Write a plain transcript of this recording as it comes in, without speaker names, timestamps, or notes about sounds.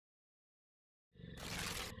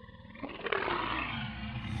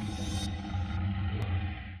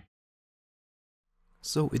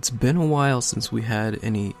So it's been a while since we had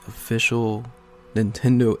any official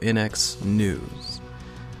Nintendo NX news,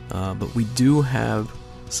 but we do have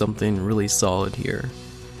something really solid here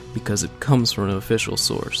because it comes from an official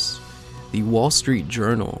source. The Wall Street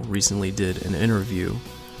Journal recently did an interview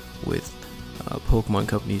with Pokemon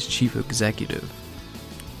Company's chief executive,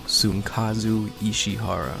 Tsunkazu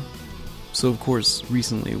Ishihara. So of course,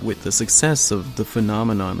 recently with the success of the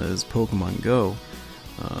phenomenon that is Pokemon Go,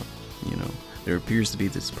 there appears to be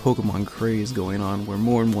this Pokemon craze going on where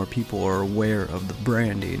more and more people are aware of the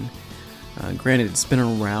branding. Granted, it's been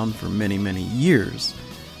around for many, many years,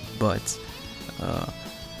 but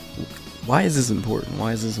why is this important?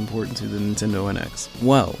 Why is this important to the Nintendo NX?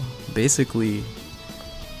 Well, basically,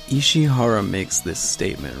 Ishihara makes this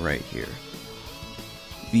statement right here.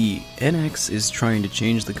 The NX is trying to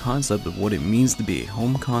change the concept of what it means to be a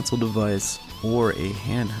home console device or a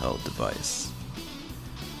handheld device.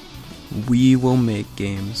 We will make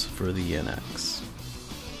games for the NX.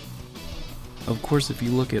 Of course, if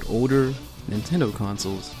you look at older Nintendo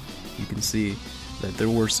consoles, you can see that there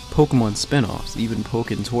were Pokemon spin-offs. Even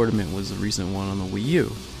Pokken Tournament was a recent one on the Wii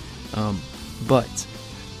U. But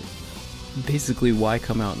basically, why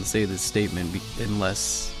come out and say this statement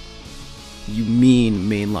unless you mean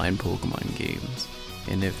mainline Pokemon games?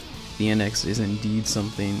 And if the NX is indeed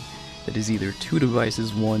something that is either two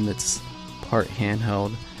devices, one that's part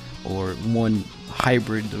handheld or one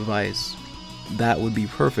hybrid device, that would be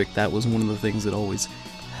perfect. That was one of the things that always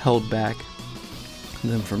held back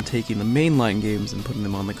them from taking the mainline games and putting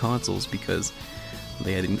them on the consoles, because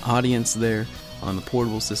they had an audience there on the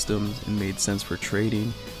portable systems and made sense for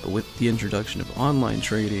trading. But with the introduction of online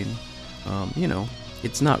trading,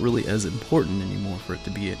 it's not really as important anymore for it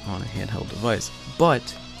to be on a handheld device.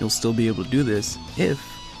 But you'll still be able to do this if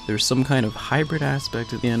there's some kind of hybrid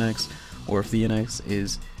aspect of the NX, or if the NX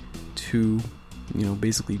is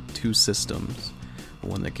basically two systems,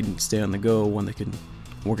 one that can stay on the go, one that can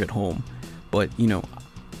work at home. But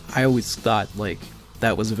I always thought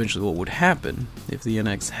that was eventually what would happen if the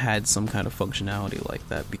NX had some kind of functionality like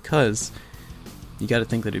that, because you got to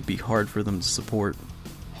think that it'd be hard for them to support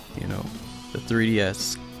the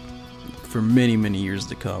 3DS for many, many years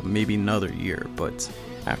to come, maybe another year. But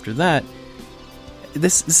after that,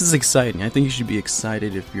 this is exciting. I think you should be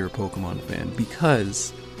excited if you're a Pokemon fan,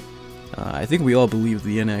 because I think we all believe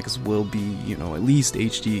the NX will be, at least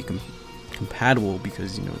HD compatible,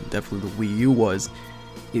 because, definitely the Wii U was.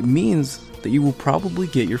 It means that you will probably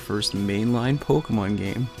get your first mainline Pokemon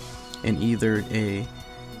game in either a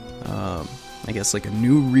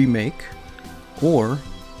new remake, or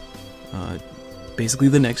basically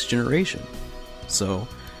the next generation. So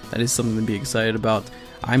that is something to be excited about.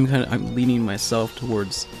 I'm leaning myself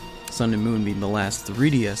towards Sun and Moon being the last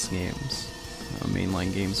 3DS games,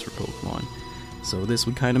 mainline games for Pokemon. So this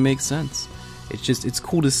would kind of make sense. It's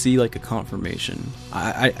cool to see a confirmation.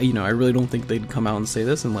 I really don't think they'd come out and say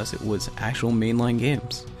this unless it was actual mainline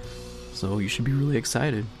games. So you should be really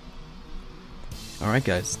excited. Alright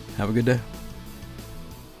guys, have a good day.